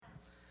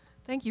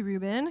Thank you,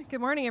 Ruben. Good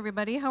morning,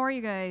 everybody. How are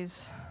you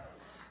guys?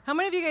 How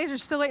many of you guys are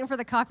still waiting for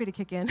the coffee to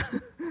kick in?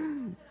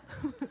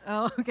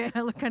 Oh, okay.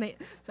 I look kind of...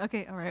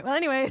 Okay, all right. Well,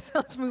 anyways,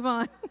 let's move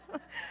on.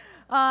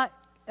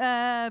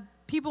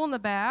 People in the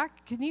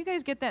back, can you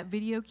guys get that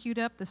video queued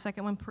up? The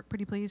second one,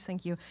 pretty please?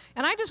 Thank you.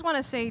 And I just want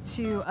to say,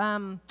 too,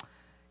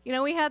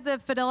 we had the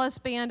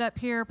Fidelis band up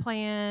here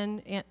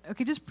playing. And,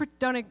 okay, just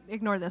don't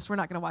ignore this. We're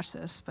not going to watch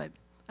this, but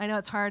I know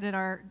it's hard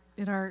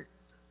with our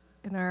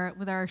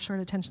short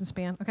attention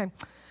span. Okay.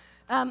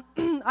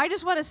 I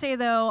just want to say,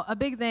 though, a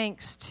big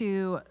thanks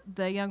to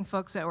the young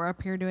folks that were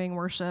up here doing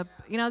worship.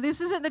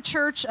 This isn't the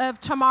church of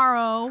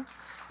tomorrow.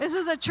 This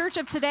is a church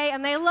of today,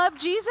 and they love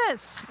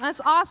Jesus. That's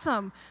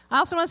awesome. I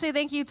also want to say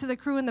thank you to the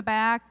crew in the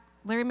back,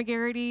 Larry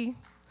McGarity,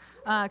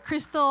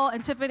 Crystal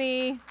and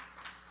Tiffany,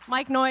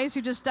 Mike Noyes,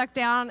 who just stuck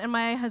down, and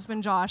my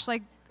husband, Josh.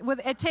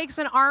 It takes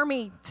an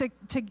army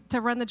to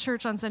run the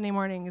church on Sunday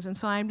mornings, and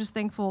so I'm just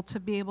thankful to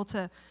be able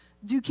to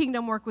do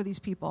kingdom work with these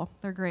people.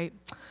 They're great.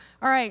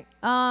 All right.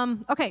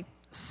 Okay.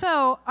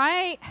 So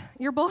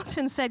your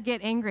bulletin said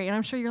get angry, and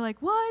I'm sure you're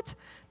like, what?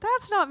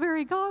 That's not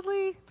very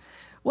godly.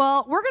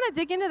 Well, we're going to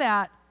dig into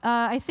that.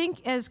 I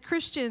think as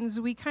Christians,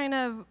 we kind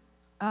of,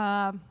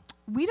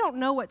 we don't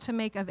know what to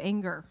make of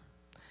anger.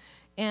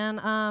 And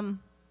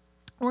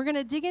we're going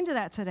to dig into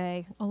that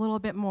today a little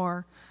bit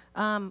more.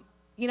 A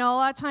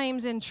lot of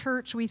times in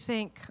church we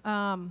think,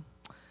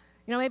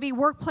 maybe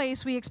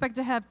workplace, we expect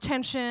to have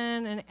tension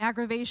and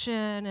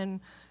aggravation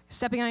and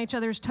stepping on each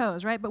other's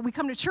toes, right? But we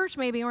come to church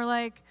maybe and we're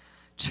like,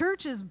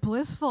 church is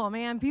blissful,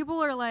 man.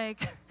 People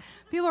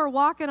are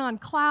walking on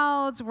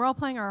clouds. We're all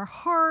playing our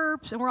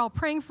harps and we're all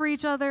praying for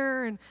each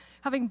other and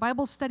having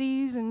Bible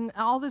studies and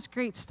all this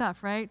great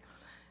stuff, right?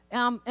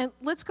 And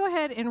let's go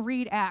ahead and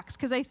read Acts,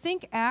 because I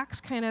think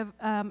Acts kind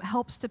of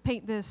helps to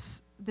paint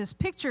this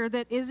picture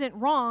that isn't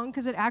wrong,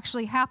 because it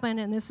actually happened,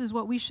 and this is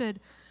what we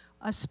should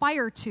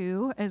aspire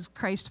to as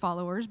Christ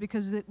followers,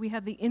 because we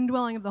have the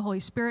indwelling of the Holy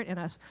Spirit in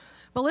us.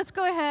 But let's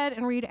go ahead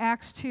and read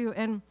Acts 2,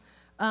 and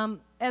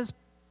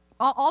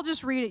I'll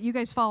just read it. You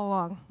guys follow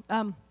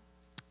along.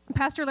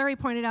 Pastor Larry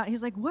pointed out,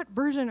 he's like, what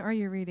version are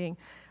you reading?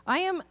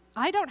 I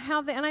don't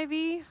have the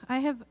NIV. I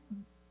have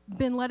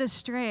been led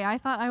astray. I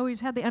thought I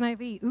always had the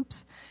NIV.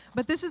 Oops.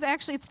 But this is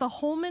actually, it's the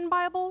Holman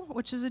Bible,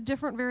 which is a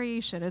different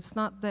variation. It's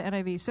not the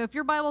NIV. So if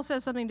your Bible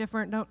says something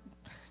different,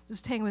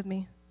 just hang with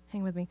me.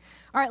 Hang with me.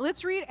 All right,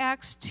 let's read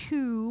Acts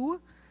 2,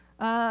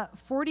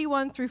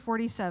 41 through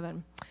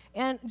 47.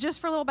 And just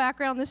for a little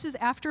background, this is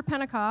after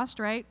Pentecost,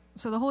 right?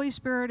 So the Holy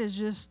Spirit is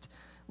just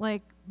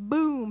like,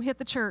 boom, hit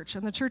the church,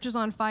 and the church is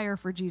on fire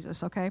for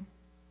Jesus, okay?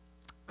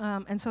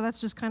 And so that's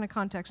just kind of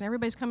context. And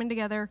everybody's coming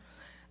together,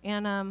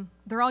 and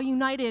they're all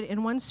united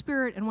in one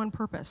spirit and one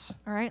purpose.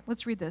 All right,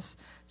 let's read this.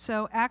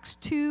 So Acts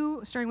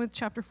 2, starting with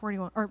chapter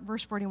 41, or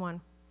verse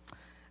 41.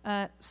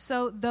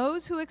 So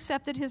those who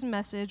accepted his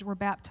message were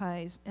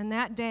baptized, and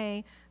that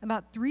day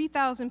about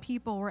 3,000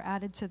 people were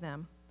added to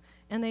them.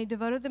 And they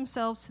devoted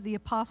themselves to the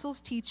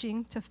apostles'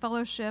 teaching, to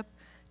fellowship,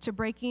 to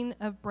breaking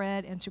of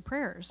bread, and to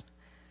prayers.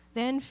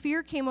 Then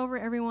fear came over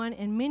everyone,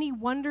 and many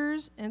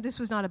wonders, and this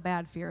was not a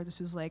bad fear, this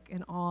was like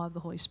an awe of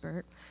the Holy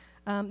Spirit.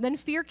 Then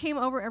fear came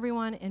over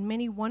everyone, and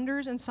many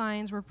wonders and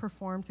signs were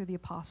performed through the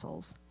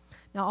apostles.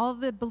 Now all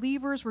the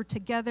believers were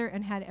together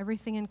and had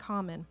everything in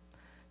common.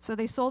 So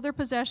they sold their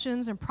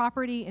possessions and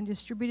property and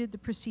distributed the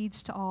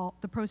proceeds to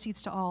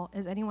all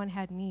as anyone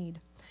had need.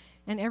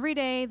 And every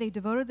day they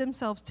devoted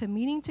themselves to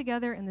meeting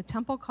together in the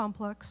temple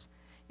complex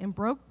and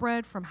broke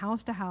bread from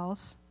house to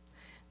house.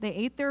 They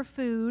ate their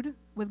food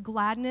with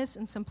gladness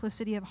and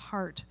simplicity of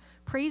heart,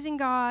 praising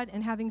God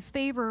and having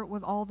favor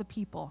with all the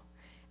people.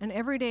 And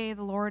every day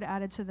the Lord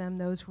added to them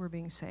those who were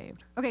being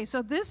saved. Okay,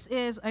 so this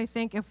is, I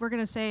think, if we're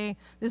going to say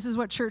this is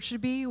what church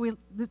should be,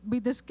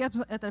 this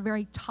gets at the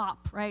very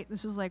top, right?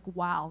 This is like,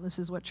 wow, this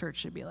is what church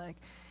should be like.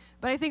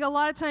 But I think a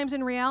lot of times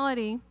in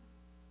reality,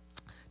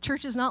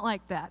 church is not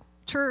like that.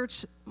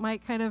 Church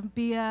might kind of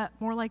be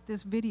more like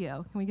this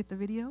video. Can we get the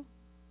video?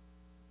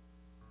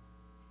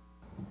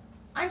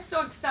 I'm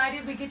so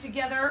excited we get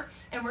together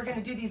and we're going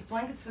to do these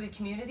blankets for the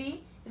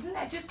community. Isn't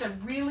that just a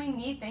really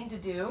neat thing to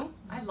do?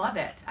 I love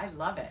it. I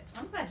love it.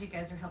 I'm glad you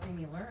guys are helping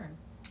me learn.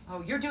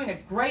 Oh, you're doing a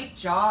great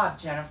job,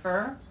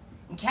 Jennifer.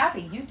 And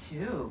Kathy, you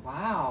too.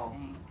 Wow.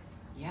 Thanks.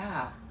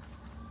 Yeah.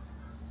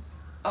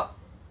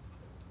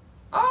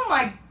 Oh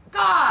my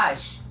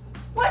gosh.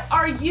 What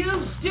are you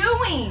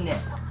doing?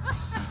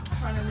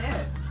 Trying to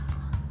knit.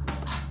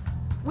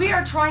 We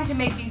are trying to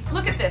make these,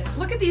 look at this.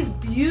 Look at these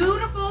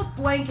beautiful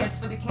blankets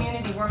for the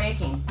community we're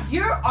making.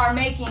 You are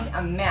making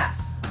a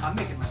mess. I'm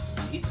making mine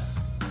for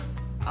Jesus.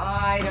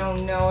 I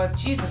don't know if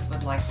Jesus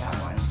would like that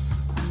one.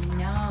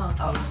 No,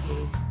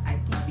 Casey. I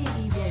think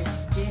maybe you better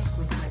stick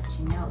with what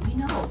you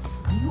know.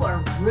 You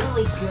are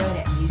really good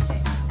at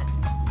music.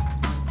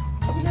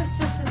 Maybe this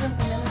just isn't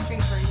the ministry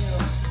for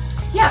you.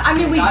 Yeah, I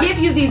mean, we give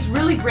you these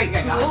really great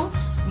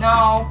tools.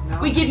 No,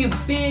 we give you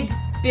big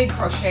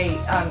crochet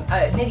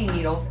knitting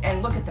needles,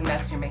 and look at the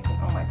mess you're making.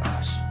 Oh my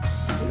gosh.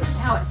 This is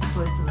how it's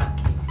supposed to look,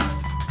 Casey.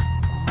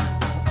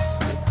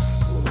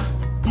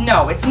 No,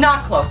 No, it's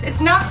not close.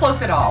 It's not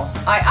close at all.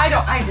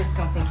 I just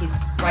don't think he's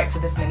right for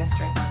this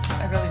ministry.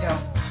 I really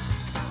don't.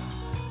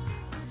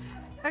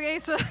 Okay,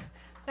 so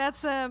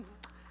that's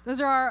those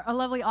are our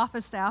lovely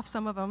office staff,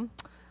 some of them.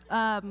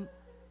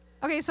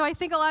 Okay, so I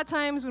think a lot of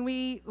times when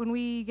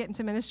we get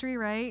into ministry,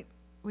 right?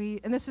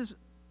 And this is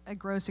a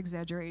gross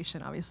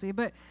exaggeration, obviously,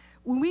 but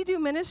when we do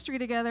ministry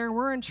together,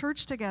 we're in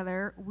church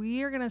together,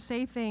 we are going to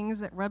say things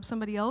that rub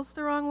somebody else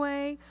the wrong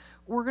way.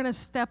 We're going to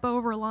step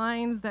over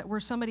lines that were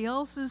somebody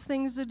else's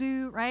things to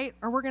do, right?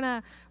 Or we're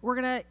going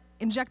to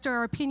inject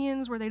our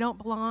opinions where they don't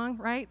belong,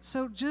 right?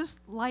 So just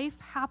life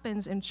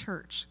happens in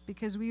church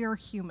because we are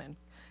human.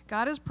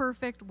 God is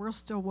perfect. We're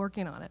still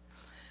working on it.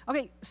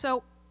 Okay,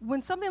 so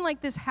when something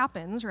like this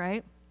happens,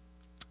 right,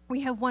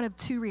 we have one of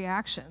two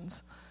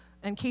reactions.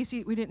 And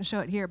Casey, we didn't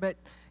show it here, but,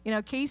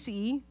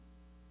 Casey,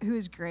 who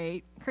is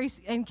great.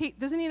 And Kate,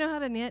 doesn't he know how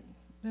to knit?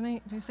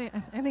 Did you say?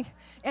 I think.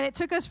 And it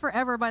took us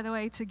forever, by the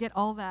way, to get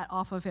all that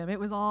off of him. It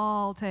was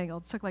all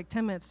tangled. It took like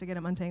 10 minutes to get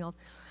him untangled.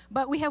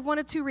 But we have one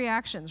of two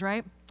reactions,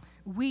 right?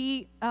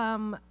 We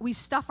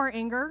stuff our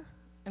anger,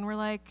 and we're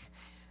like,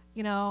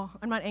 I'm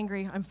not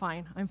angry. I'm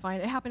fine.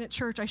 It happened at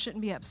church. I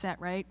shouldn't be upset,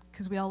 right?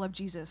 Because we all love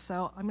Jesus.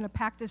 So I'm going to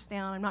pack this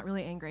down. I'm not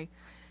really angry.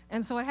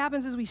 And so what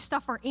happens is we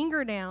stuff our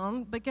anger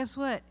down, but guess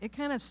what? It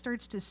kind of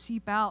starts to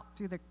seep out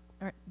through the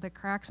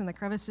cracks and the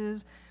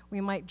crevices.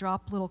 We might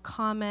drop little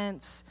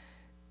comments.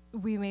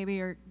 We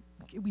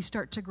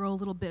start to grow a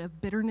little bit of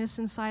bitterness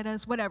inside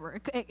us,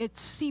 whatever. It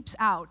seeps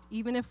out,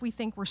 even if we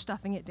think we're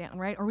stuffing it down,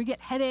 right? Or we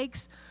get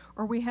headaches,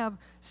 or we have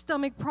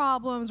stomach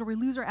problems, or we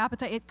lose our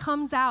appetite. It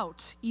comes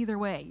out either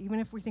way, even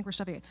if we think we're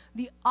stuffing it.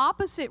 The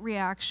opposite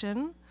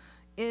reaction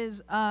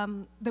is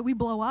that we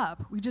blow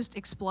up. We just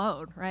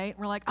explode, right?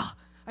 We're like,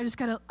 I just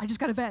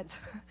gotta vent.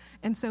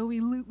 And so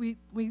we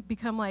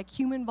become like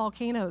human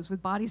volcanoes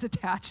with bodies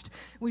attached.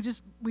 We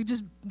just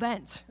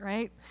vent,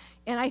 right?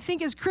 And I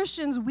think as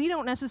Christians, we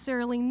don't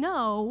necessarily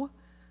know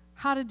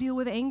how to deal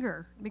with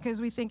anger because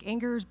we think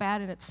anger is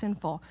bad and it's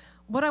sinful.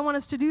 What I want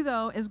us to do,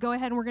 though, is go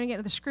ahead and we're going to get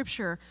to the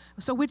scripture.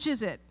 So which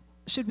is it?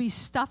 Should we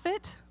stuff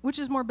it? Which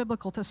is more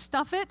biblical, to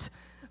stuff it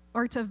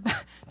or to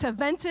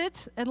vent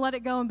it and let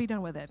it go and be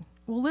done with it?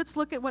 Well, let's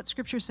look at what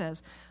Scripture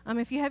says.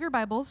 If you have your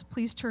Bibles,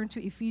 please turn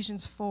to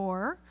Ephesians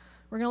 4.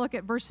 We're going to look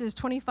at verses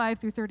 25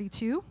 through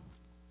 32.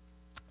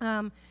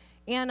 And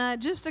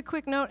just a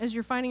quick note as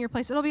you're finding your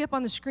place. It'll be up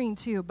on the screen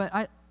too,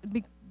 but it'd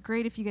be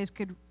great if you guys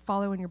could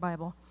follow in your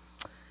Bible.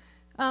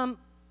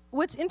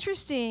 What's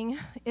interesting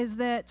is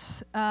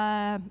that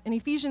in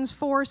Ephesians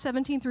 4,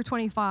 17 through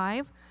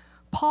 25,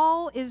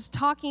 Paul is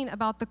talking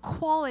about the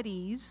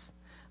qualities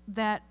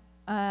that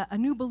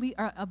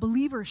a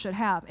believer should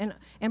have.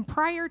 And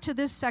prior to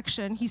this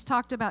section, he's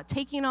talked about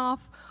taking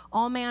off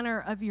all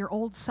manner of your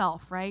old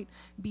self, right?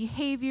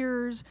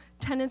 Behaviors,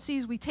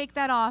 tendencies, we take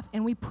that off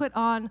and we put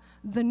on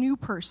the new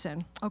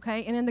person,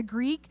 okay? And in the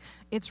Greek,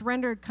 it's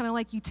rendered kind of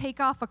like you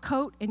take off a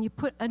coat and you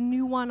put a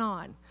new one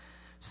on.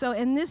 So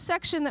in this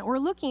section that we're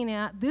looking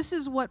at, this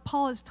is what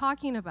Paul is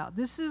talking about.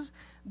 This is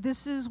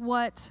the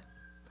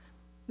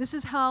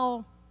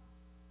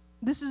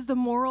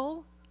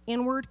moral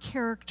inward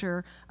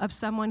character of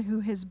someone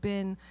who's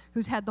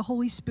had the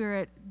Holy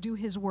Spirit do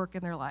his work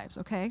in their lives,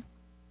 okay?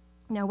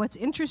 Now, what's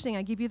interesting,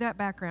 I give you that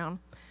background,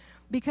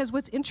 because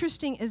what's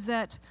interesting is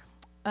that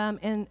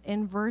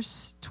in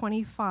verse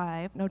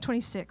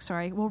 26,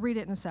 we'll read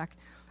it in a sec.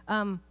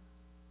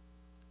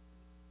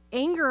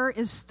 Anger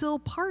is still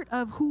part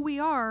of who we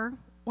are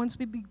once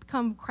we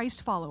become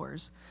Christ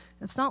followers.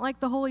 It's not like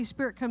the Holy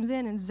Spirit comes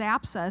in and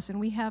zaps us and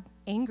we have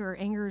anger.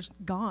 Anger's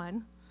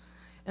gone.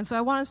 And so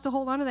I want us to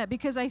hold on to that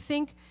because I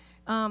think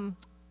we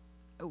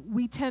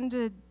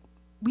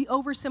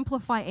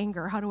oversimplify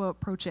anger, how to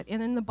approach it.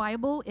 And in the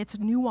Bible, it's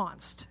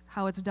nuanced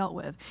how it's dealt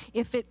with.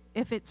 If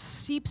it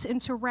seeps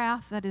into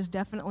wrath, that is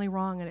definitely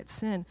wrong and it's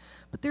sin.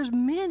 But there's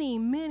many,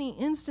 many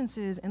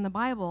instances in the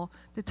Bible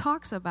that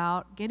talks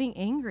about getting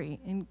angry,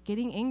 and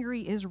getting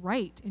angry is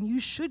right, and you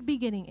should be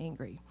getting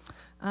angry.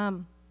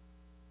 All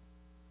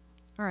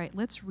right,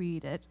 let's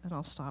read it, and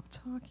I'll stop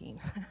talking.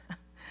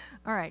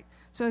 All right,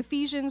 so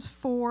Ephesians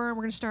 4,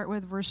 we're going to start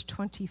with verse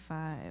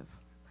 25.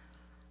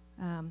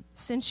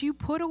 Since you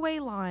put away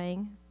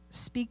lying,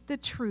 speak the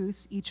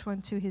truth, each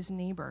one to his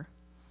neighbor,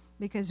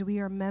 because we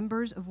are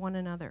members of one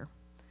another.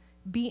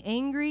 Be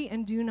angry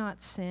and do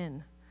not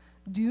sin.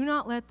 Do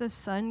not let the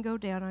sun go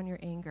down on your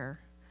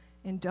anger,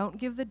 and don't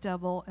give the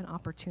devil an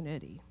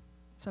opportunity.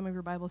 Some of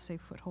your Bibles say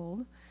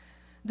foothold.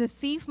 The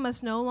thief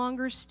must no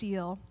longer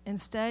steal.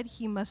 Instead,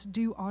 he must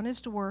do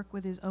honest work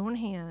with his own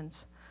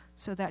hands,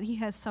 so that he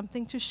has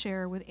something to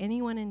share with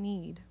anyone in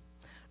need.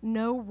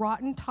 No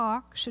rotten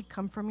talk should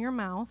come from your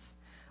mouth,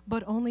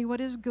 but only what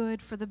is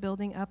good for the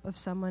building up of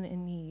someone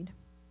in need,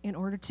 in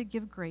order to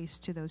give grace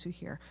to those who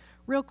hear.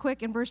 Real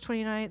quick, in verse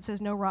 29, it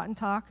says no rotten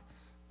talk.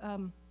 A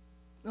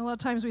lot of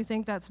times we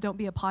think that's don't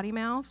be a potty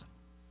mouth.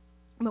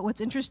 But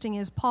what's interesting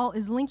is Paul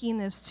is linking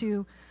this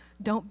to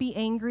don't be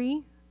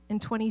angry in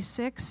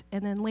 26,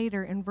 and then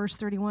later in verse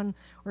 31,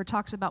 where it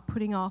talks about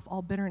putting off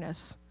all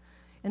bitterness.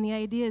 And the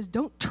idea is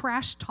don't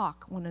trash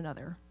talk one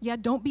another. Yeah,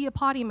 don't be a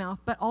potty mouth,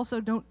 but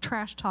also don't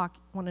trash talk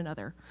one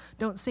another.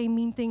 Don't say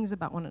mean things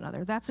about one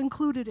another. That's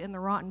included in the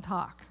rotten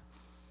talk.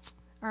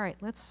 All right,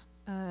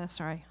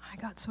 sorry, I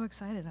got so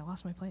excited, I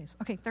lost my place.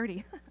 Okay,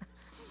 30.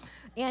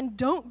 And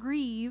don't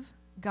grieve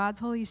God's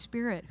Holy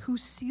Spirit, who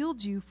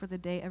sealed you for the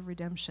day of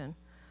redemption.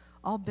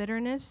 All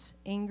bitterness,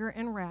 anger,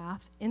 and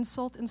wrath,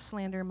 insult, and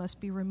slander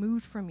must be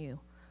removed from you,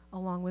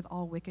 along with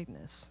all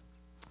wickedness.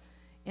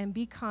 And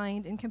be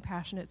kind and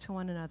compassionate to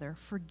one another,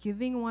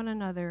 forgiving one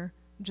another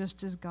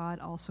just as God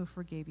also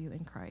forgave you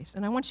in Christ.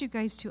 And I want you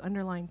guys to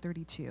underline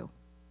 32.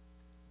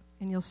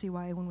 And you'll see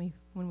why when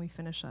we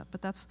finish up.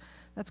 But that's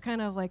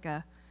kind of like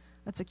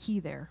that's a key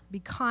there. Be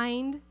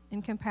kind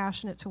and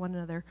compassionate to one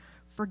another,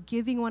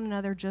 forgiving one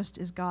another just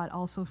as God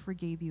also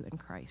forgave you in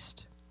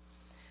Christ.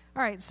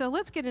 All right, so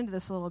let's get into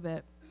this a little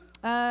bit.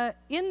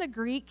 In the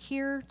Greek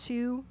here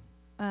too,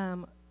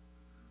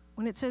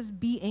 when it says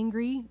be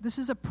angry, this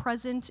is a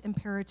present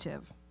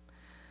imperative.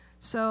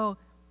 So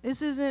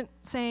this isn't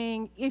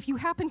saying if you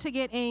happen to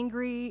get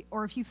angry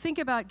or if you think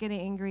about getting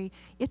angry,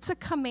 it's a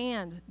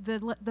command.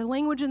 The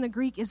language in the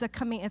Greek is a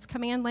command. It's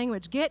command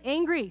language. Get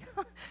angry.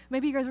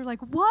 Maybe you guys are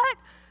like, what?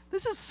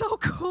 This is so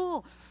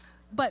cool.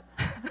 But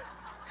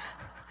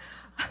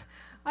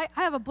I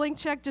have a blank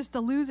check just to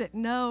lose it.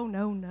 No.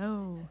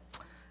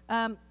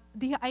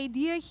 The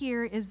idea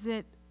here is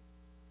that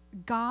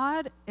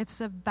God,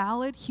 it's a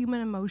valid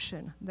human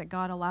emotion that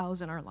God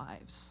allows in our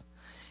lives.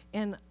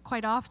 And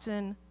quite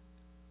often,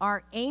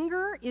 our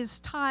anger is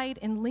tied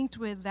and linked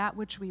with that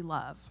which we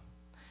love,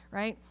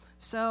 right?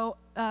 So,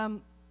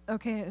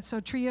 so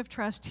tree of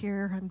trust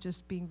here. I'm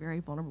just being very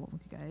vulnerable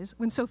with you guys.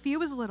 When Sophia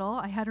was little,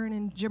 I had her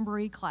in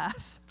gymboree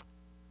class.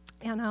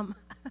 And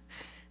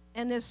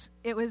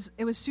it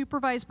was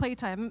supervised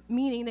playtime,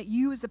 meaning that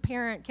you as a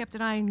parent kept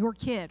an eye on your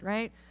kid,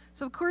 right?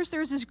 So of course there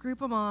was this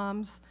group of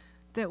moms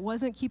that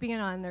wasn't keeping an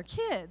eye on their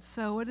kids.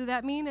 So what did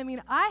that mean? I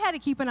mean, I had to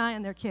keep an eye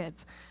on their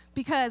kids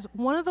because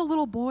one of the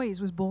little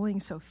boys was bullying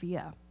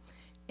Sophia,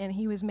 and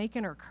he was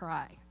making her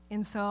cry.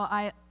 And so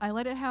I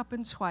let it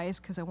happen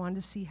twice because I wanted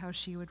to see how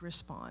she would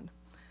respond.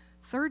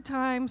 Third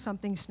time,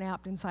 something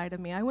snapped inside of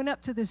me. I went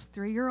up to this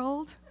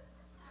 3-year-old,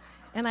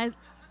 and I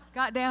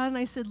got down and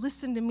I said,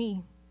 listen to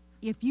me.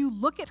 If you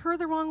look at her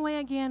the wrong way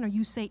again or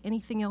you say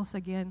anything else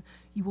again,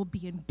 you will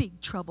be in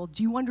big trouble.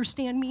 Do you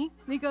understand me?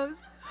 And he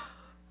goes,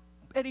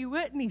 and he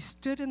went and he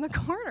stood in the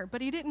corner,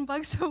 but he didn't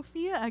bug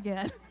Sophia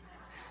again.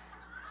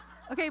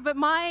 Okay, but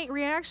my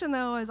reaction,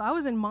 though, is I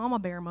was in mama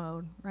bear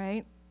mode,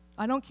 right?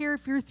 I don't care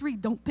if you're 3,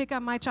 don't pick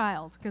up my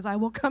child because I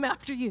will come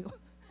after you.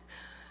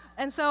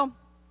 And so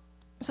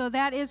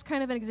that is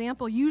kind of an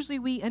example. Usually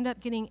we end up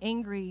getting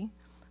angry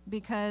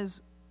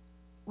because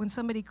when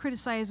somebody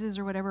criticizes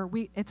or whatever,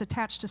 it's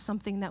attached to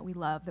something that we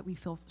love, that we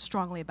feel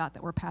strongly about,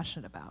 that we're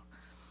passionate about.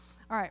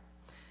 All right.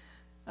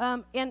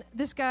 And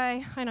this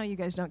guy, I know you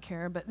guys don't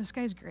care, but this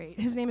guy's great.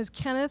 His name is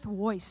Kenneth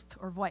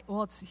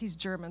Voist, he's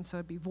German, so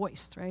it'd be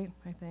Voist, right?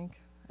 I think.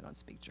 I don't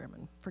speak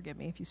German. Forgive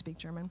me if you speak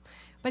German.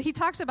 But he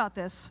talks about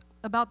this,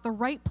 about the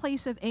right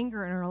place of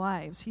anger in our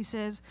lives. He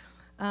says,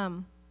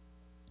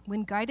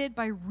 when guided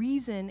by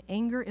reason,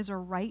 anger is a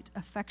right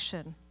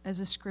affection, as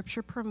the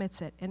scripture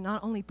permits it, and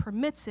not only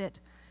permits it,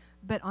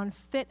 but on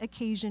fit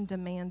occasion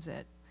demands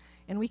it.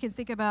 And we can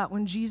think about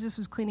when Jesus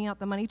was cleaning out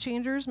the money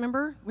changers,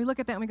 remember? We look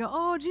at that and we go,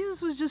 oh,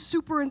 Jesus was just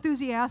super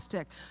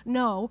enthusiastic.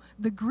 No,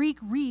 the Greek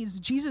reads,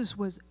 Jesus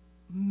was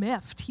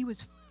miffed. He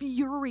was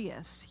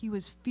furious. He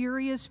was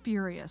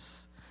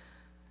furious.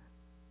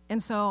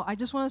 And so I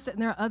just want to say,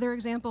 and there are other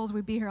examples,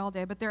 we'd be here all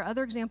day, but there are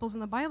other examples in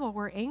the Bible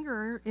where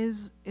anger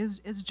is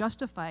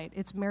justified.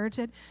 It's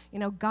merited. You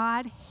know,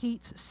 God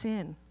hates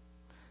sin.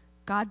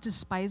 God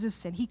despises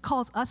sin. He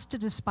calls us to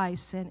despise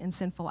sin and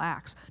sinful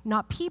acts.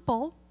 Not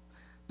people,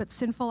 but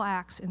sinful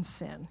acts and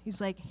sin. He's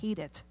like, hate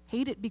it.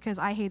 Hate it because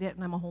I hate it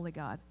and I'm a holy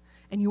God.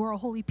 And you are a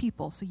holy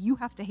people, so you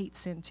have to hate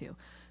sin too.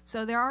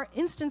 So there are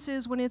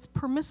instances when it's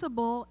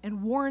permissible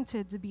and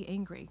warranted to be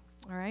angry,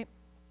 all right?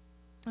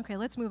 Okay,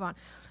 let's move on.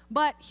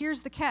 But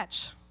here's the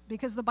catch,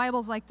 because the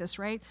Bible's like this,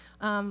 right?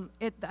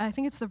 I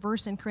think it's the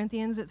verse in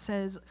Corinthians. It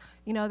says,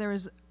 you know, there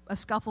was a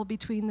scuffle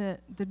between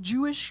the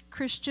Jewish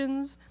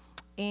Christians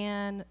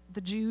and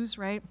the Jews,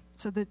 right?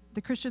 So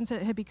the Christians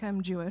had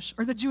become Jewish,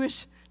 or the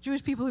Jewish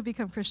people who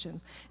become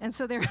Christians. And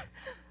so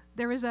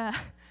there was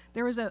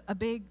a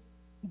big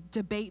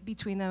debate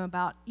between them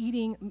about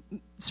eating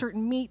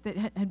certain meat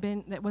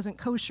that wasn't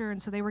kosher,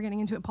 and so they were getting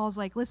into it. Paul's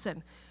like,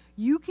 listen,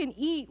 you can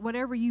eat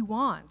whatever you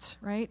want,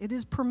 right? It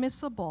is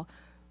permissible.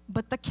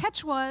 But the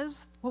catch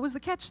was, what was the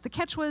catch? The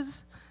catch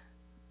was,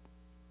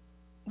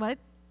 what?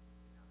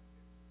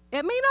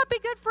 It may not be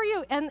good for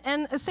you.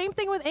 And the same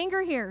thing with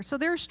anger here. So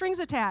there are strings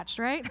attached,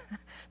 right?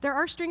 There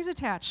are strings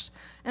attached.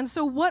 And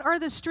so what are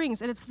the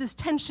strings? And it's this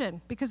tension,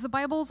 because the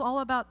Bible's all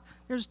about,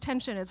 there's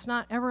tension. It's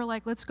not ever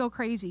like, let's go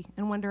crazy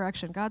in one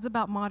direction. God's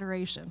about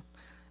moderation,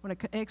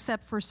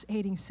 except for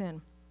hating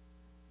sin.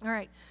 All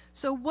right.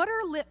 So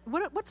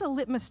what's a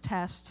litmus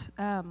test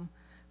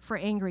for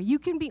angry?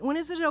 When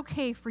is it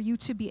okay for you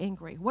to be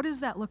angry? What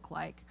does that look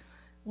like?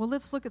 Well,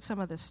 let's look at some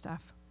of this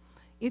stuff.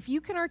 If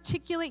you can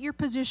articulate your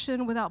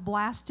position without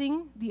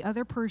blasting the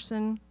other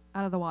person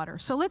out of the water.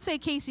 So let's say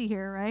Casey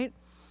here, right?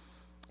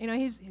 You know,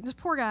 he's this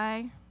poor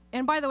guy.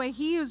 And by the way,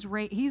 he's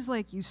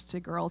like used to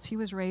girls. He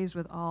was raised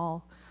with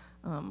all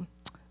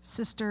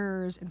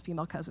sisters and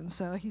female cousins.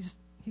 So he's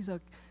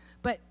okay.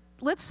 But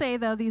let's say,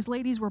 though, these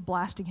ladies were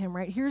blasting him,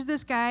 right? Here's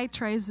this guy,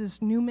 tries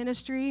this new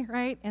ministry,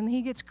 right? And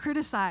he gets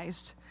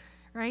criticized,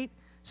 right?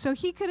 So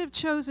he could have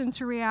chosen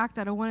to react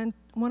out of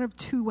one of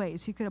two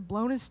ways. He could have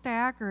blown his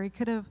stack, or he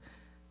could have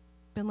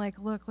been like,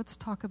 look, let's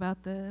talk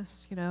about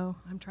this. You know,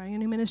 I'm trying a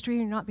new ministry,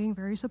 and you're not being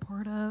very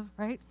supportive,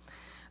 right?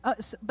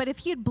 But if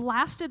he had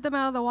blasted them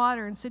out of the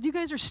water and said, you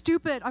guys are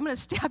stupid, I'm going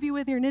to stab you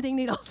with your knitting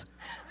needles,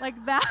 like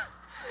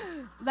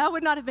that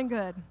would not have been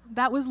good.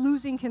 That was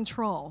losing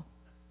control.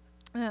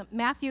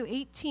 Matthew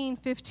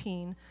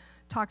 18:15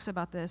 talks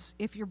about this.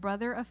 If your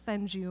brother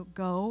offends you,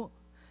 go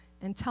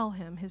and tell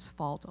him his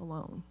fault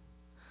alone.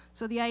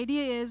 So the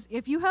idea is,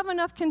 if you have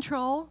enough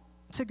control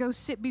to go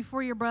sit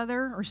before your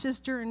brother or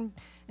sister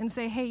and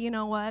say, hey, you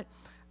know what,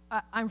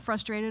 I'm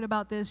frustrated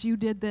about this, you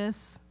did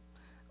this,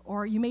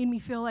 or you made me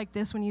feel like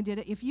this when you did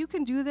it. If you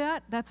can do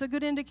that, that's a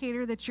good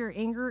indicator that your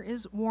anger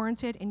is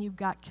warranted and you've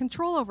got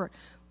control over it.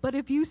 But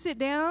if you sit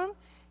down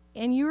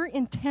and you're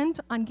intent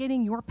on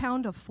getting your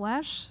pound of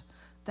flesh,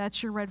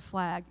 that's your red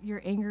flag.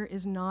 Your anger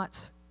is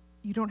not,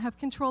 you don't have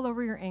control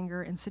over your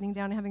anger, and sitting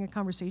down and having a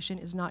conversation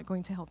is not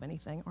going to help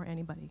anything or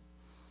anybody.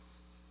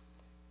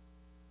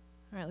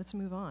 All right, let's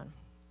move on.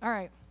 All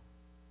right.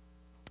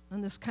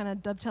 And this kind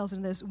of dovetails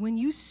into this. When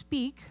you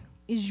speak,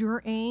 is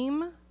your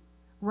aim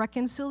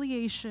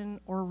reconciliation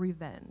or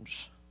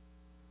revenge?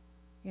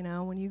 You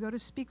know, when you go to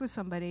speak with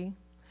somebody,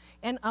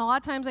 and a lot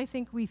of times I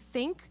think we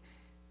think,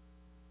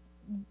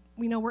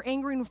 you know, we're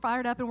angry and we're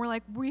fired up and we're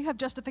like, we have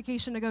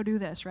justification to go do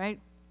this, right?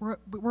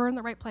 We're in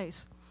the right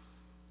place.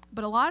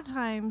 But a lot of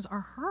times our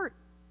heart,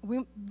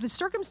 the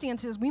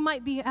circumstances, we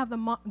might have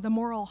the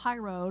moral high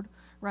road,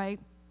 right?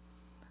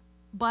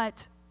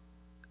 But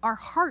our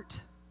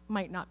heart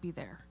might not be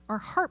there. Our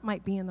heart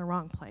might be in the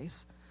wrong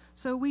place.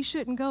 So we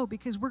shouldn't go,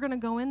 because we're going to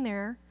go in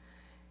there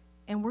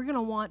and we're going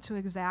to want to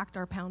exact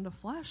our pound of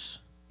flesh.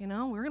 You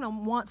know, we're going to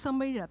want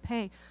somebody to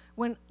pay.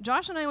 When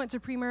Josh and I went to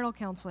premarital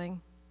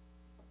counseling,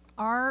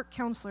 our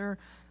counselor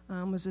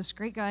was this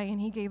great guy,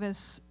 and he gave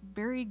us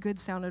very good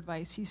sound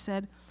advice. He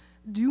said,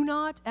 do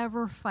not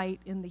ever fight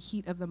in the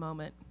heat of the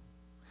moment,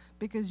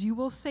 because you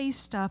will say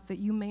stuff that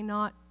you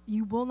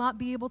will not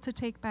be able to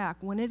take back.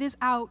 When it is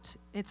out,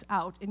 it's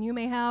out. And you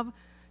may have,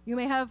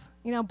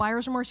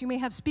 buyer's remorse, you may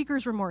have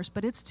speaker's remorse,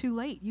 but it's too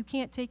late. You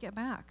can't take it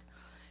back.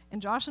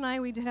 And Josh and I,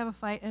 we did have a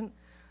fight, and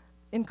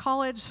in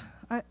college,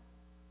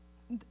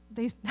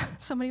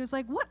 somebody was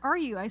like, what are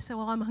you? I said,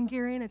 well, I'm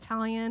Hungarian,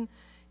 Italian,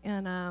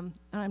 and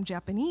I'm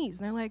Japanese.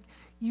 And they're like,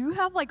 you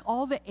have like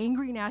all the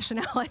angry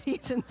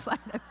nationalities inside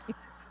of you.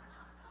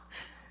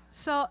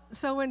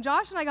 So when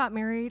Josh and I got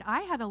married, I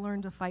had to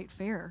learn to fight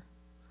fair.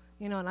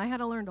 You know, and I had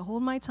to learn to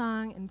hold my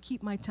tongue and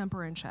keep my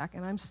temper in check,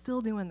 and I'm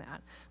still doing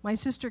that. My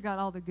sister got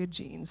all the good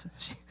genes.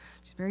 She's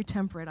very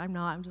temperate. I'm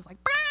not. I'm just like,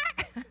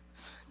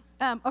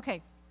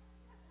 okay.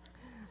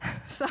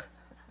 So,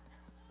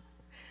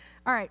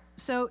 all right.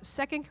 So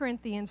 2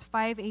 Corinthians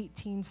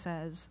 5:18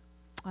 says,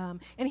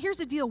 and here's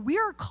the deal. We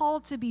are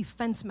called to be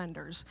fence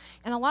menders.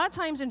 And a lot of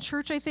times in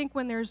church, I think,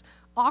 when there's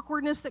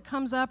awkwardness that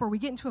comes up, or we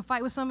get into a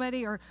fight with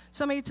somebody, or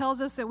somebody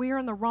tells us that we are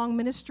in the wrong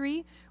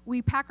ministry,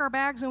 we pack our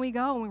bags and we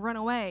go and we run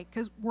away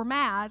because we're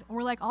mad, and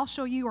we're like, I'll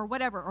show you, or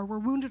whatever, or we're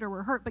wounded or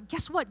we're hurt. But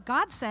guess what?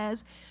 God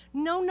says,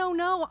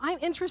 no, I'm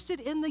interested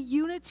in the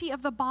unity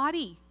of the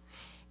body.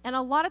 And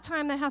a lot of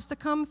time that has to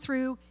come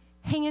through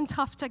hanging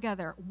tough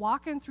together,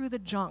 walking through the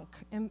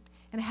junk, and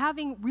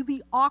having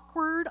really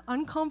awkward,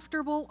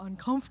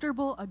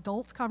 uncomfortable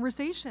adult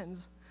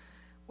conversations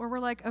where we're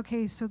like,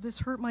 okay, so this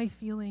hurt my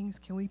feelings.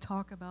 Can we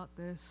talk about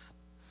this?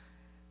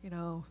 You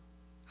know,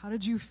 how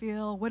did you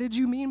feel? What did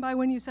you mean by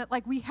when you said,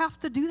 like, we have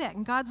to do that.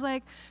 And God's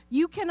like,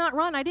 you cannot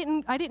run. I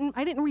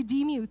didn't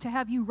redeem you to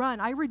have you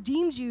run. I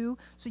redeemed you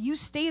so you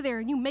stay there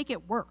and you make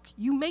it work.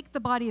 You make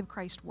the body of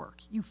Christ work.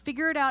 You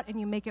figure it out and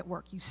you make it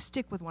work. You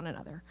stick with one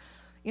another.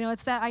 You know,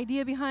 it's that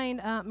idea behind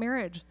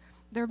marriage.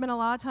 There have been a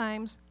lot of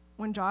times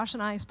when Josh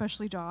and I,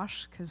 especially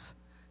Josh, because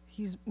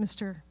he's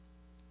Mr.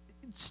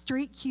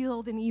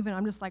 straight-keeled and even,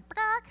 I'm just like,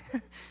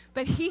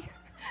 but he's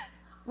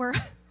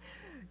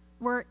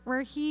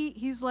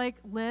like,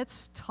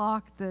 let's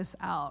talk this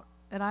out.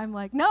 And I'm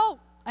like, no,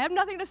 I have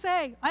nothing to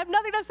say.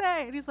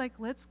 And he's like,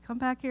 let's come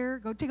back here,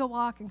 go take a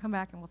walk, and come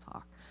back and we'll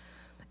talk.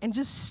 And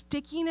just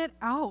sticking it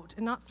out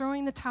and not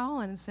throwing the towel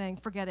in and saying,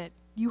 forget it,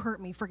 you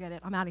hurt me, forget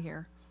it, I'm out of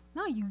here.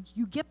 No,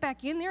 you get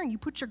back in there and you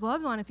put your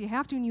gloves on if you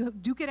have to, and you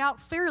duke it out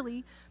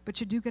fairly, but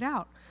you duke it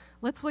out.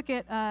 Let's look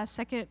at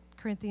 2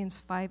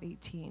 Corinthians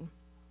 5:18.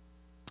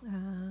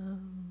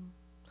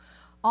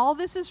 All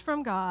this is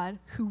from God,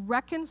 who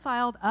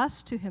reconciled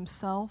us to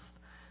himself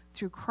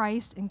through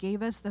Christ and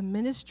gave us the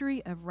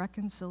ministry of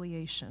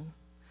reconciliation.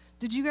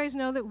 Did you guys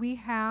know that we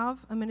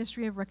have a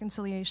ministry of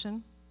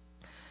reconciliation?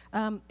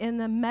 In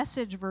the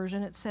Message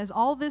version, it says,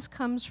 all this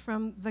comes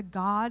from the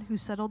God who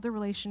settled the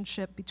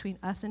relationship between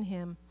us and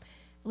him.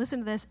 Listen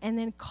to this, and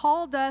then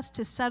called us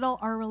to settle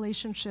our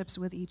relationships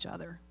with each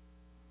other.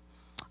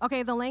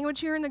 Okay, the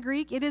language here in the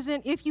Greek, it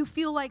isn't if you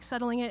feel like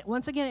settling it.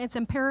 Once again, it's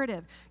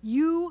imperative.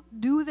 You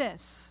do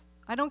this.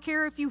 I don't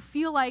care if you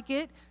feel like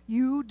it,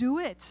 you do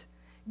it.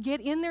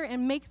 Get in there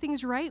and make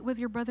things right with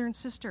your brother and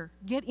sister.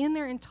 Get in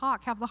there and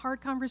talk. Have the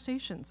hard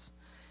conversations.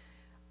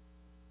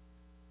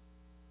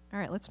 All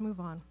right, let's move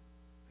on.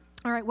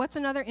 All right, what's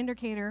another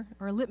indicator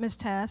or a litmus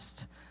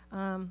test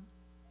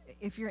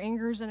if your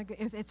anger is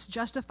if it's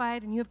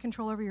justified and you have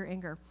control over your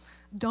anger?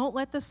 Don't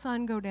let the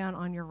sun go down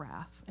on your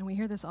wrath. And we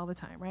hear this all the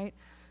time, right?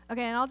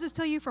 Okay, and I'll just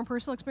tell you from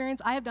personal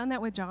experience, I have done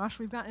that with Josh.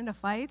 We've gotten into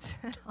fights,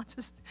 and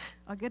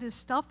I'll get his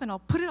stuff, and I'll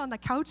put it on the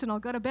couch, and I'll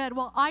go to bed.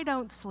 Well, I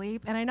don't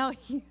sleep, and I know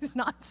he's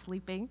not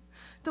sleeping.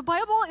 The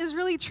Bible is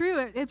really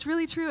true. It's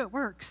really true. It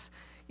works.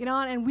 You know,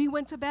 and we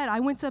went to bed. I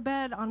went to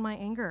bed on my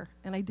anger,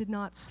 and I did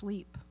not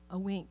sleep a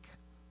wink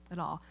at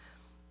all.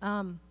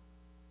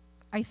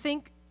 I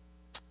think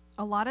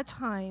a lot of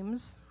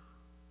times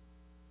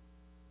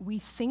we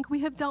think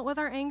we have dealt with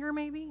our anger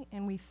maybe,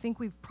 and we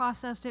think we've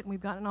processed it and we've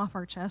gotten off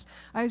our chest.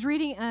 I was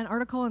reading an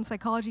article in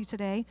Psychology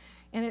Today,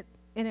 and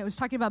it was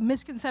talking about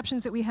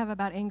misconceptions that we have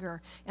about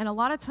anger. And a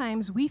lot of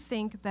times we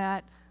think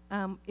that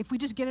if we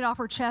just get it off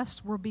our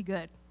chest, we'll be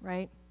good,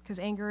 right? Because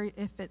anger,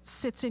 if it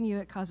sits in you,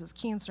 it causes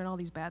cancer and all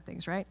these bad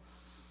things, right?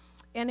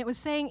 And it was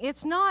saying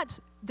it's not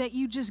that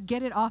you just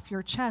get it off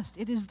your chest.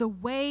 It is the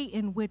way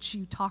in which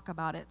you talk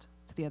about it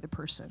to the other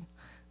person.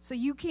 So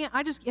you can't,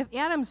 if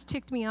Adam's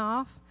ticked me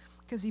off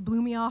because he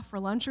blew me off for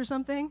lunch or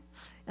something,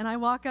 and I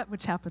walk up,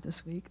 which happened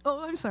this week.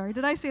 Oh, I'm sorry.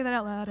 Did I say that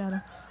out loud,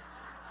 Adam?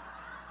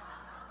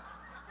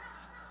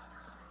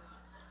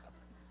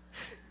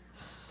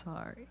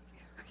 Sorry.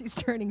 He's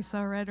turning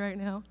so red right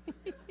now.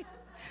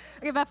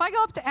 Okay, but if I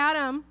go up to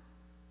Adam,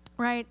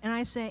 right, and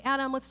I say,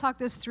 Adam, let's talk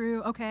this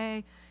through,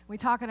 okay, we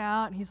talk it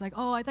out, and he's like,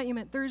 oh, I thought you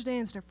meant Thursday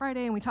instead of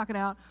Friday, and we talk it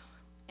out,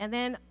 and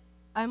then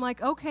I'm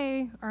like,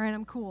 okay, all right,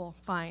 I'm cool,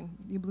 fine,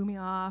 you blew me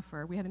off,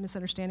 or we had a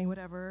misunderstanding,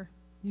 whatever,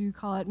 you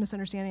call it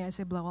misunderstanding, I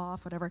say blow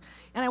off, whatever,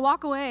 and I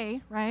walk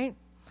away, right,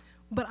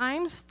 but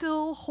I'm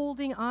still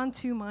holding on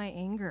to my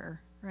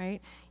anger,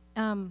 right,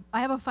 I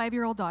have a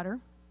 5-year-old daughter,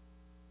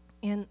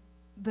 and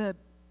the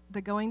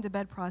going to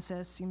bed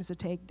process seems to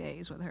take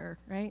days with her,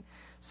 right?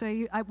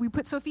 So we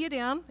put Sophia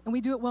down, and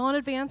we do it well in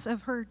advance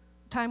of her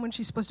time when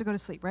she's supposed to go to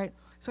sleep, right?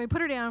 So I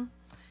put her down.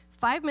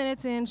 5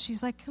 minutes in,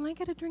 she's like, can I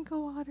get a drink of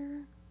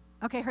water?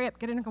 Okay, hurry up,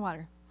 get a drink of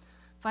water.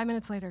 5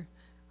 minutes later,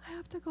 I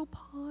have to go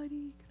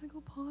potty. Can I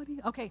go potty?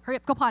 Okay, hurry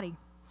up, go potty.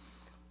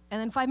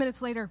 And then 5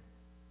 minutes later,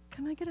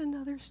 can I get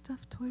another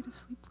stuffed toy to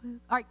sleep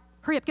with? All right,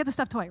 hurry up, get the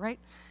stuffed toy, right?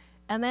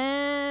 And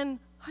then,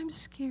 I'm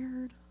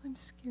scared.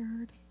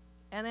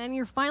 And then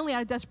you're finally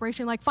out of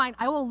desperation, like, fine,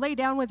 I will lay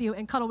down with you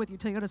and cuddle with you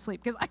till you go to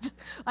sleep, because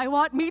I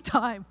want me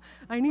time.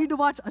 I need to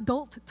watch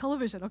adult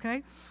television,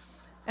 okay?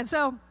 And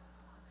so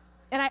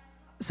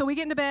we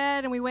get into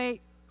bed and we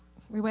wait.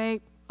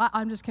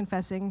 I'm just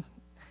confessing.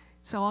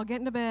 So I'll get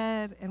into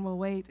bed and we'll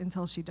wait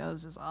until she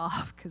dozes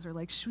off, because we're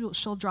like,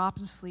 she'll drop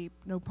to sleep,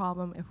 no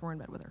problem if we're in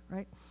bed with her,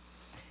 right?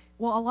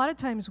 Well, a lot of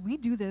times we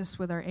do this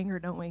with our anger,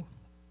 don't we?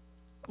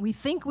 We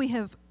think we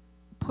have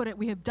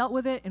dealt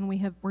with it and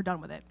we're done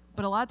with it.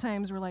 But a lot of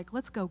times we're like,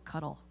 let's go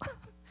cuddle,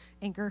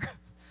 anger,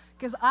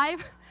 because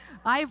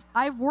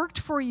I've worked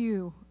for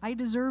you. I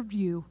deserved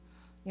you,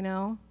 you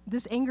know.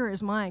 This anger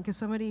is mine because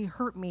somebody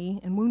hurt me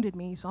and wounded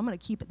me, so I'm going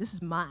to keep it. This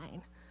is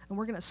mine, and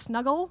we're going to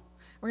snuggle.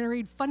 We're going to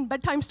read fun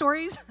bedtime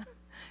stories,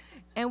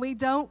 and we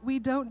don't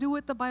do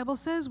what the Bible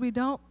says. We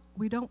don't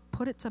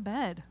put it to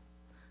bed.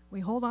 We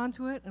hold on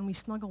to it and we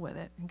snuggle with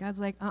it. And God's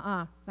like,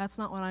 that's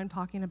not what I'm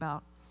talking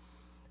about.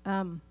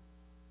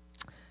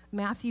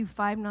 Matthew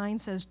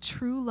 5:9 says,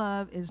 true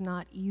love is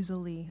not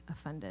easily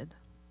offended.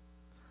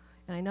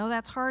 And I know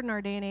that's hard in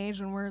our day and age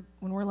when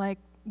we're like,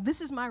 this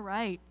is my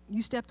right.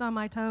 You stepped on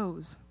my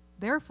toes.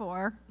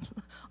 Therefore,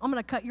 I'm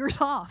going to cut yours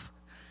off.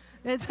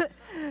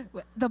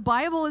 The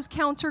Bible is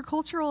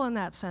countercultural in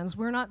that sense.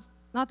 We're not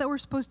that we're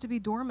supposed to be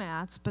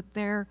doormats, but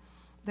there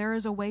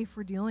is a way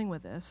for dealing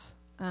with this.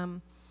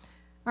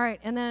 All right,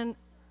 and then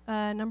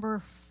number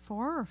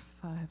 4 or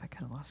 5, I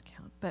kind of lost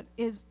count, but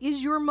is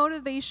your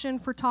motivation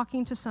for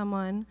talking to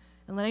someone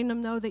and letting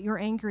them know that you're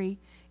angry,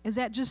 is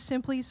that just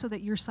simply so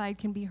that your side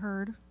can be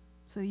heard?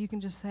 So you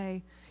can just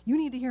say, you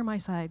need to hear my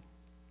side.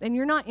 And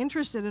you're not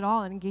interested at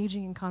all in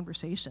engaging in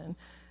conversation.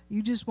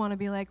 You just want to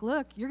be like,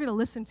 look, you're going to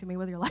listen to me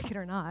whether you like it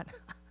or not.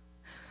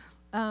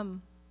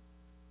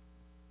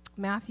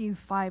 Matthew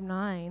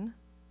 5:9.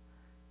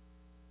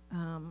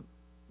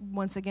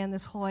 Once again,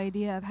 this whole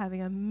idea of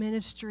having a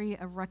ministry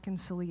of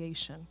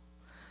reconciliation.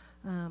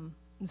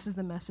 This is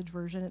the Message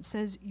version. It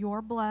says,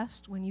 you're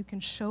blessed when you can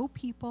show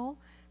people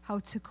how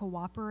to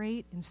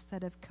cooperate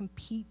instead of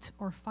compete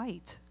or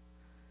fight.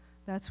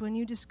 That's when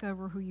you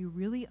discover who you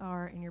really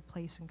are and your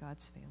place in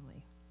God's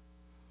family.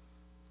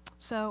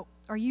 So,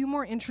 are you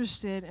more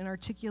interested in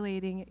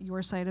articulating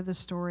your side of the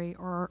story,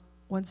 or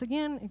once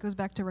again, it goes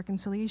back to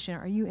reconciliation.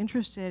 Are you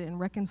interested in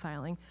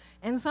reconciling?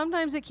 And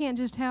sometimes it can't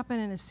just happen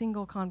in a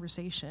single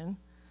conversation.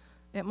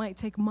 It might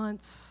take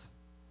months,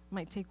 it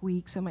might take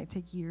weeks, it might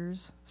take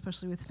years,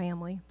 especially with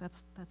family.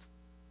 That's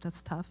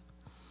tough.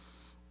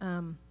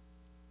 All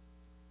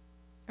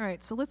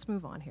right, so let's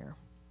move on here.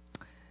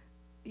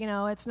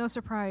 It's no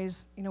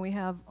surprise, we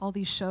have all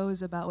these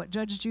shows about what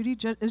Judge Judy,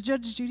 is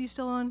Judge Judy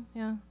still on?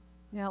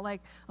 Yeah,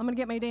 like, I'm going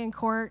to get my day in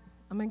court.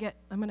 I'm going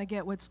to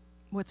get what's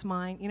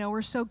mine.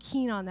 We're so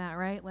keen on that,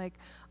 right? Like,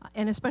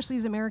 and especially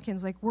as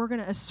Americans, like, we're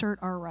going to assert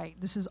our right.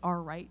 This is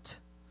our right.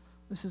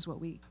 This is what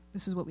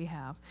we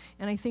have.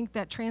 And I think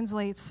that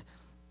translates,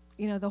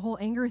 the whole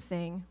anger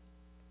thing.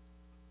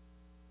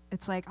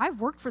 It's like, I've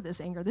worked for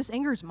this anger. This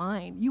anger is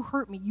mine. You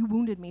hurt me. You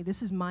wounded me.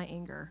 This is my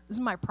anger. This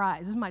is my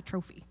prize. This is my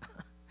trophy.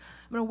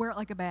 I'm going to wear it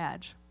like a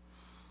badge.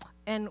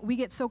 And we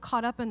get so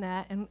caught up in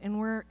that, and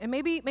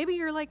maybe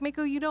you're like,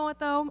 Meko, you know what,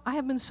 though? I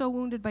have been so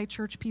wounded by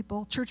church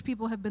people. Church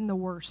people have been the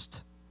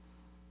worst.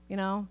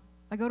 I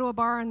go to a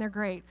bar, and they're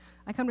great.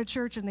 I come to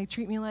church, and they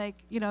treat me like,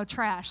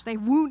 trash.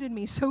 They've wounded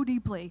me so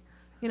deeply,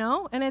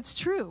 and it's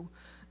true.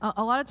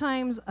 A lot of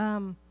times,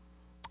 a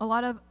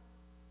lot of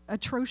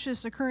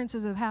atrocious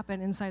occurrences have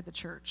happened inside the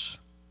church.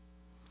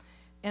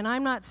 And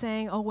I'm not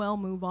saying, oh, well,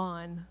 move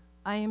on.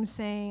 I am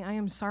saying I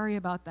am sorry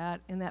about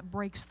that, and that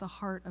breaks the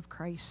heart of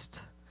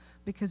Christ,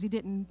 because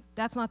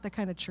that's not the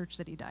kind of church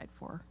that he died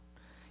for.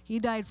 He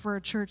died for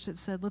a church that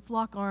said, let's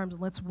lock arms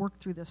and let's work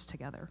through this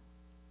together.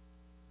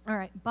 All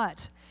right,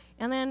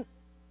 and then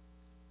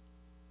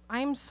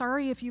I'm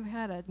sorry if you've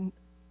had a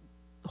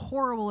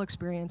horrible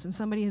experience and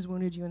somebody has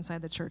wounded you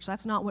inside the church.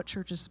 That's not what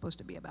church is supposed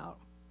to be about.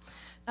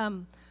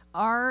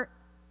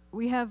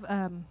 We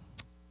have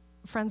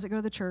friends that go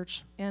to the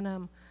church,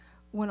 and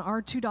when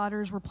our two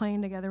daughters were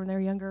playing together when they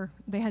were younger,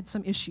 they had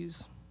some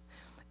issues.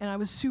 And I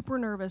was super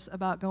nervous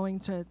about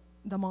going to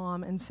the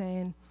mom and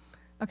saying,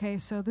 okay,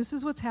 so this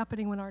is what's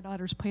happening when our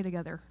daughters play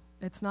together.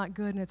 It's not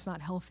good and it's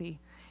not healthy.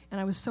 And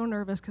I was so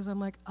nervous because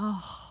I'm like,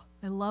 oh,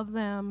 I love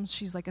them.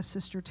 She's like a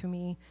sister to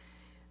me.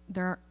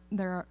 They're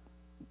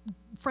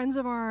friends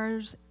of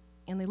ours,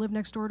 and they live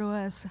next door to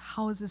us.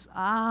 How is this?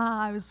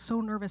 I was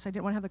so nervous. I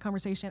didn't want to have the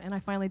conversation, and I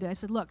finally did. I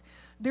said, look,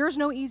 there's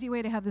no easy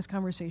way to have this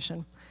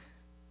conversation.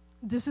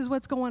 This is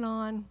what's going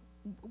on.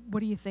 What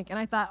do you think? And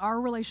I thought,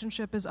 our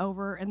relationship is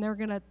over, and they're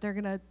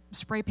gonna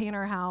spray paint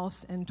our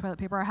house and toilet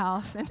paper our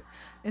house, and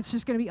it's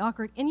just gonna be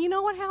awkward. And you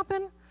know what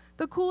happened?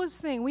 The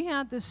coolest thing, we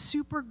had this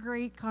super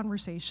great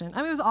conversation. I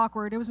mean, it was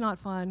awkward. It was not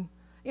fun.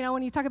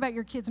 When you talk about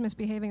your kids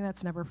misbehaving,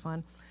 that's never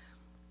fun.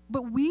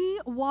 But we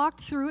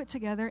walked through it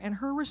together, and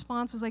her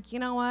response was like, you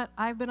know what?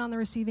 I've been on the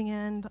receiving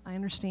end. I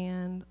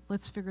understand.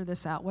 Let's figure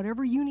this out.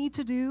 Whatever you need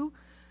to do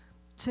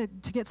to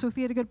get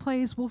Sophia at a good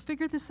place, we'll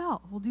figure this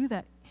out. We'll do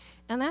that.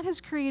 And that has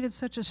created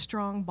such a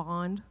strong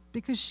bond,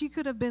 because she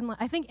could have been,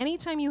 I think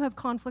anytime you have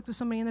conflict with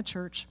somebody in the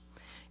church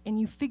and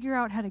you figure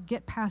out how to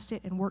get past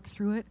it and work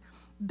through it,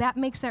 that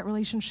makes that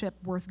relationship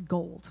worth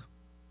gold.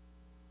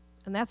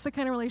 And that's the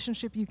kind of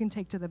relationship you can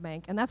take to the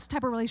bank. And that's the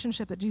type of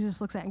relationship that Jesus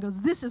looks at and goes,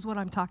 this is what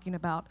I'm talking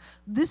about.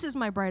 This is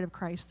my bride of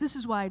Christ. This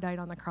is why I died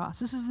on the cross.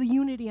 This is the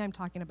unity I'm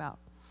talking about.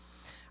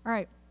 All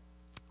right.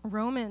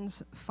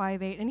 Romans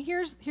 5:8, and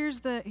here's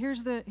the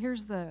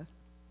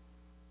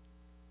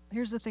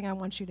thing I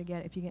want you to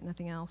get if you get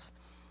nothing else.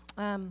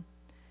 Romans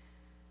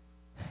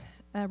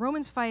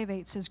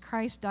 5:8 says,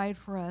 Christ died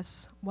for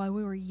us while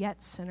we were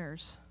yet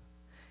sinners,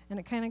 and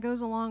it kind of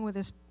goes along with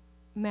this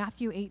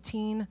Matthew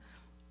 18,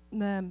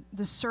 the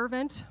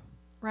servant,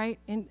 right?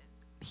 And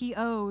he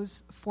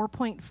owes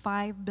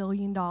 $4.5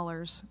 billion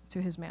to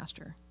his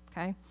master.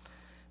 Okay,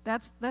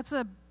 that's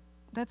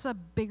a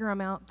bigger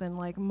amount than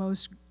like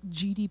most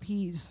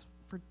GDPs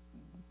for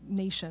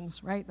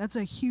nations, right?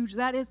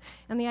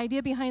 And the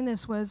idea behind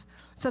this was,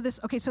 so this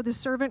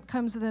servant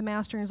comes to the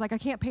master and is like, I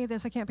can't pay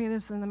this,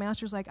 and the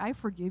master's like, I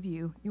forgive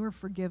you. You are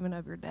forgiven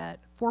of your debt.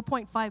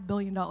 $4.5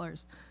 billion.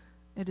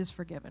 It is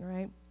forgiven,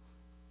 right?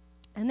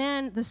 And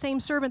then the same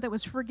servant that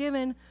was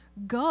forgiven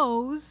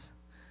goes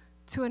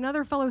to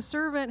another fellow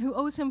servant who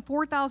owes him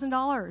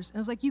 $4,000. And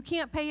it's like, you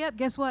can't pay up.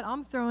 Guess what?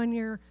 I'm throwing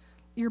your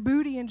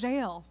booty in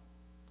jail.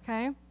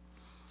 Okay?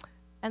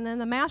 And then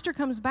the master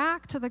comes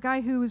back to the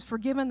guy who was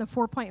forgiven the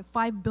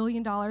 $4.5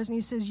 billion, and he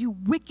says, you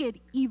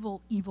wicked,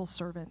 evil, evil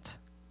servant.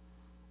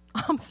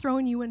 I'm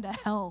throwing you into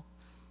hell.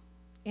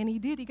 And he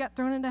did. He got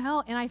thrown into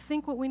hell. And I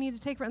think what we need to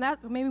take from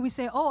that, maybe we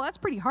say, oh, that's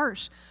pretty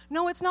harsh.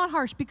 No, it's not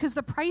harsh, because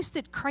the price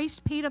that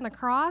Christ paid on the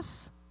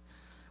cross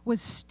was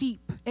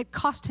steep. It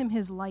cost him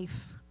his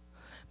life.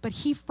 But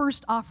he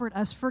first offered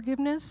us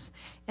forgiveness,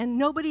 and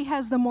nobody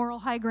has the moral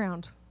high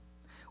ground.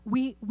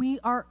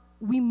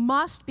 We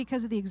must,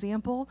 because of the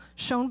example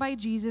shown by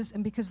Jesus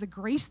and because the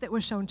grace that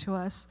was shown to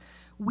us,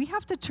 we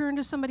have to turn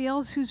to somebody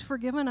else who's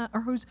forgiven us,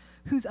 or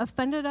who's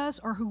offended us,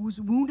 or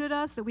who's wounded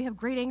us, that we have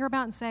great anger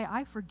about, and say,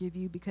 I forgive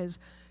you, because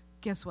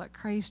guess what?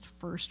 Christ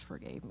first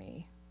forgave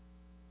me.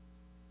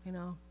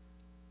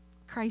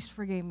 Christ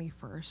forgave me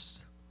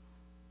first.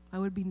 I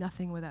would be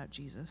nothing without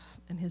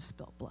Jesus and his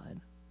spilt blood.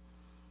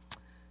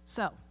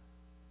 So,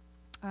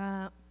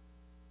 And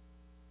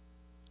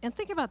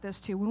think about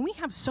this too. When we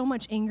have so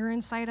much anger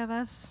inside of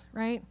us,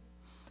 right?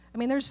 I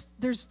mean,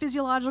 there's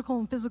physiological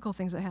and physical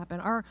things that happen.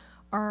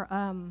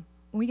 When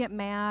we get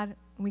mad,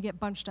 we get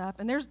bunched up,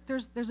 and there's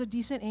a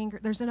decent anger,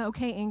 there's an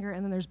okay anger,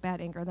 and then there's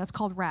bad anger. That's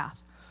called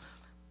wrath.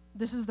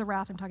 This is the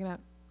wrath I'm talking about.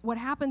 What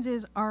happens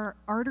is our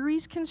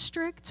arteries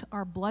constrict,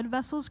 our blood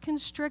vessels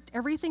constrict,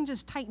 everything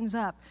just tightens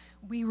up.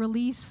 We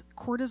release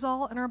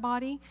cortisol in our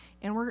body,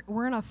 and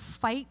we're in a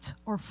fight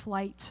or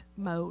flight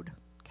mode.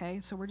 Okay,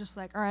 so we're just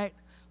like, all right,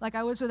 like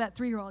I was with that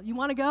 3-year-old. You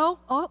want to go?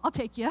 Oh, I'll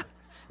take you,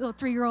 little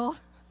 3-year-old.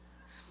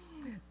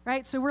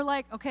 Right? So we're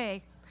like,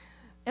 okay.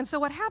 And so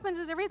what happens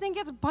is everything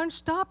gets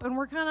bunched up, and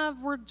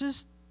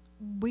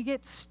we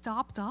get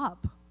stopped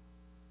up.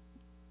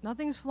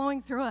 Nothing's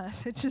flowing through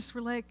us. It's just,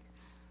 we're like,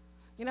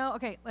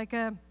 okay, like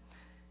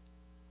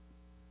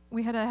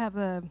we had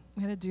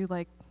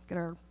to get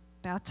our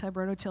bathtub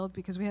rototilled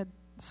because we had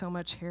so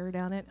much hair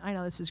down it. I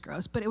know this is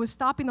gross, but it was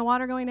stopping the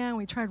water going down.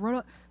 We tried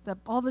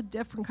all the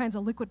different kinds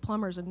of liquid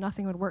plumbers, and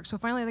nothing would work. So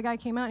finally the guy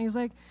came out, and he was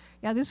like,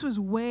 yeah, this was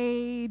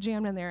way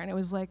jammed in there, and it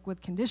was like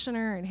with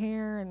conditioner and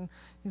hair, and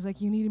he's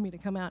like, you needed me to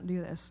come out and do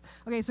this.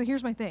 Okay, so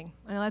here's my thing.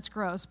 I know that's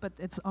gross, but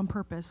it's on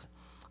purpose.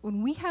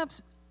 When we have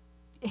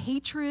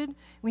hatred,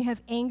 we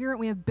have anger,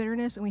 we have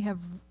bitterness, and we have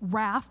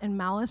wrath and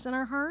malice in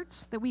our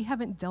hearts that we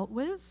haven't dealt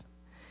with,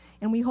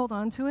 and we hold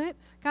on to it,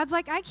 God's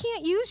like, I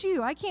can't use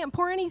you. I can't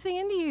pour anything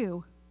into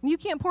you. You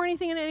can't pour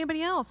anything into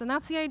anybody else. And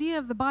that's the idea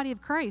of the body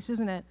of Christ,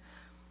 isn't it?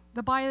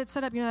 The body that's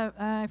set up,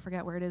 I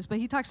forget where it is, but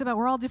he talks about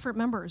we're all different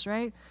members,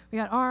 right? We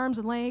got arms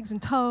and legs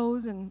and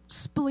toes and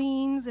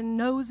spleens and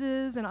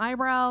noses and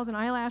eyebrows and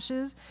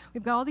eyelashes.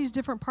 We've got all these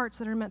different parts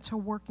that are meant to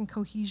work in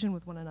cohesion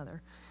with one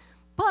another.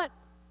 But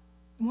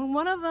when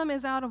one of them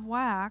is out of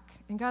whack,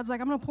 and God's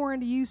like, I'm going to pour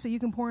into you so you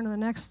can pour into the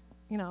next,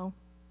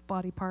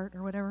 body part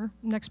or whatever,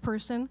 next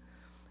person,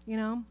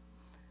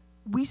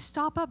 we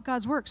stop up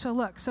God's work. So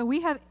look,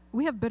 we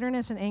have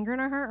bitterness and anger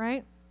in our heart,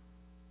 right?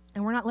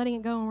 And we're not letting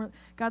it go. And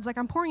God's like,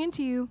 I'm pouring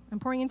into you. I'm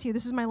pouring into you.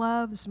 This is my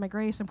love. This is my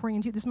grace. I'm pouring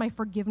into you. This is my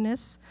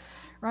forgiveness,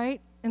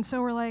 right? And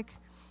so we're like,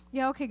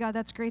 yeah, okay, God,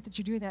 that's great that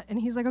you're doing that. And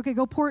he's like, okay,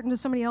 go pour it into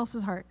somebody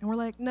else's heart. And we're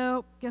like,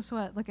 nope, guess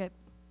what?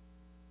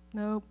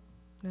 Nope.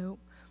 And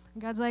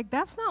God's like,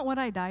 that's not what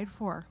I died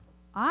for.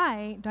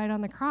 I died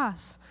on the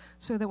cross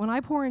so that when I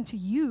pour into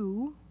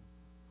you,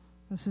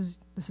 this is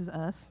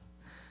us,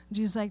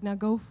 Jesus is like, now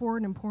go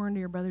forward and pour into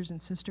your brothers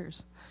and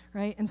sisters,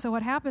 right? And so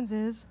what happens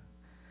is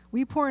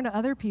we pour into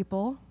other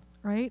people,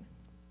 right?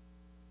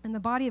 And the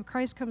body of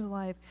Christ comes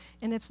alive.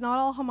 And it's not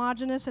all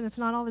homogenous, and it's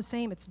not all the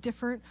same. It's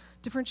different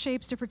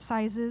shapes, different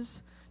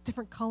sizes,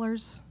 different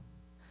colors.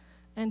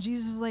 And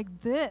Jesus is like,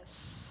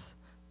 this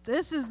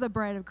is the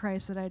bride of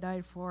Christ that I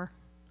died for.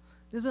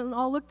 It doesn't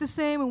all look the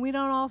same, and we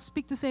don't all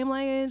speak the same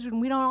language, and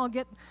we don't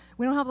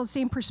have the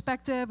same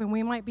perspective, and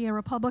we might be a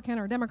Republican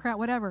or a Democrat,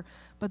 whatever.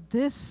 But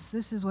this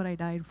is what I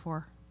died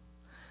for.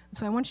 And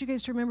so I want you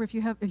guys to remember, if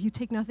you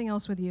take nothing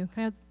else with you,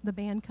 can I have the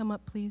band come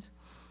up, please?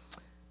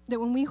 That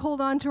when we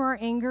hold on to our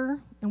anger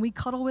and we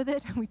cuddle with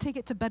it and we take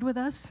it to bed with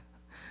us,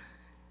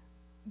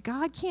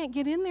 God can't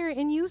get in there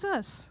and use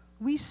us.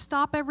 We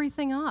stop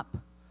everything up.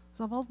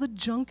 So of all the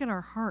junk in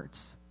our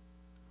hearts.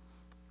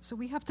 So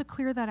we have to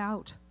clear that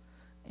out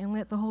and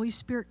let the Holy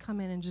Spirit come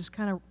in and just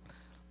kind of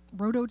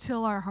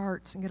rototill our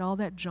hearts and get all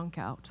that junk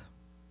out.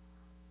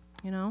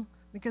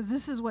 Because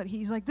this is what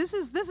he's like, this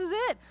is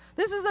it.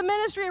 This is the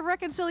ministry of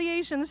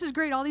reconciliation. This is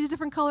great. All these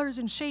different colors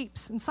and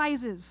shapes and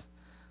sizes.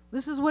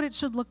 This is what it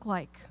should look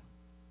like.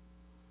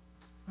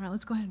 All right,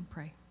 let's go ahead and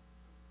pray.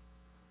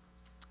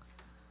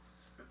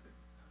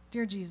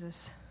 Dear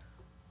Jesus,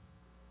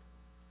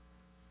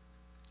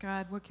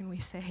 God, what can we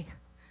say?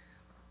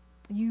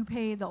 You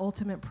paid the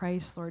ultimate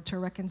price, Lord, to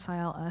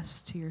reconcile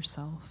us to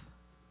yourself.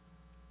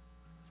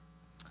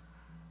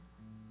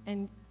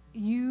 And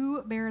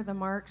you bear the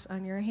marks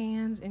on your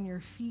hands and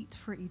your feet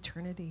for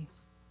eternity.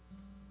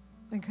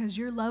 Because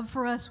your love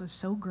for us was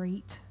so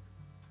great,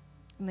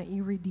 and that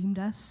you redeemed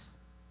us.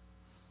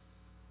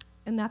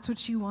 And that's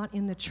what you want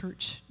in the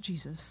church,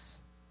 Jesus.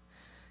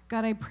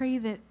 God, I pray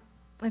that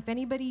if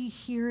anybody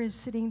here is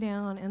sitting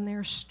down and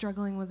they're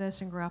struggling with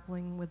this and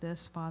grappling with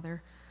this,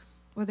 Father,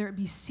 whether it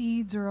be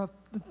seeds or a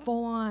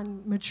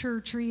full-on mature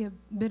tree of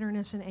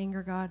bitterness and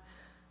anger, God,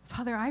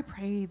 Father, I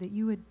pray that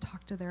you would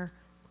that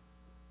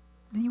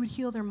you would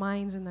heal their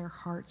minds and their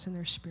hearts and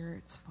their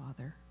spirits,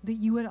 Father. That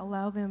you would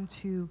allow them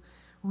to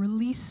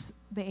release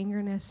the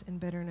angerness and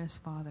bitterness,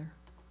 Father.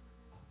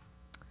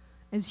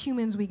 As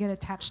humans, we get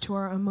attached to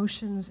our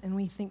emotions and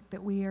we think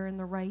that we are in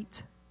the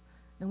right,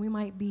 and we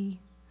might be,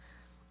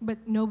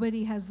 but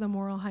nobody has the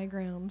moral high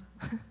ground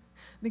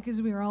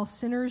because we are all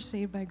sinners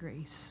saved by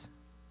grace.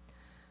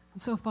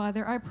 And so,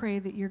 Father, I pray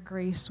that your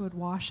grace would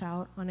wash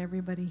out on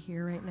everybody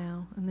here right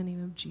now in the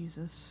name of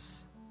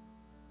Jesus.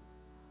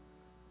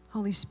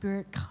 Holy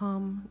Spirit,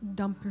 come,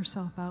 dump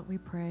yourself out, we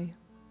pray.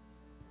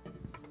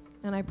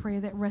 And I pray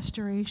that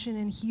restoration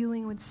and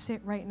healing would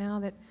sit right now,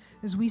 that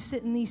as we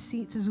sit in these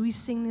seats, as we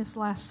sing this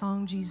last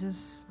song,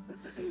 Jesus,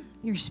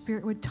 your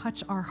Spirit would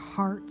touch our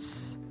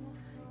hearts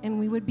and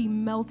we would be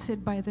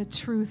melted by the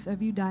truth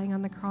of you dying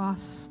on the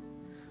cross,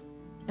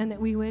 and that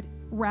we would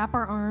wrap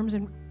our arms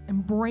and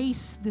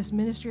embrace this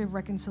ministry of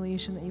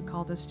reconciliation that you've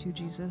called us to,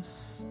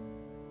 Jesus.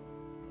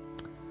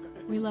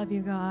 We love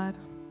you, God.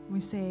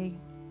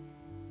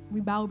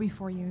 We bow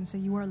before you and say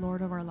you are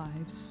Lord of our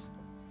lives.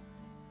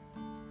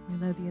 We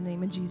love you in the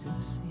name of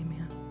Jesus. Amen.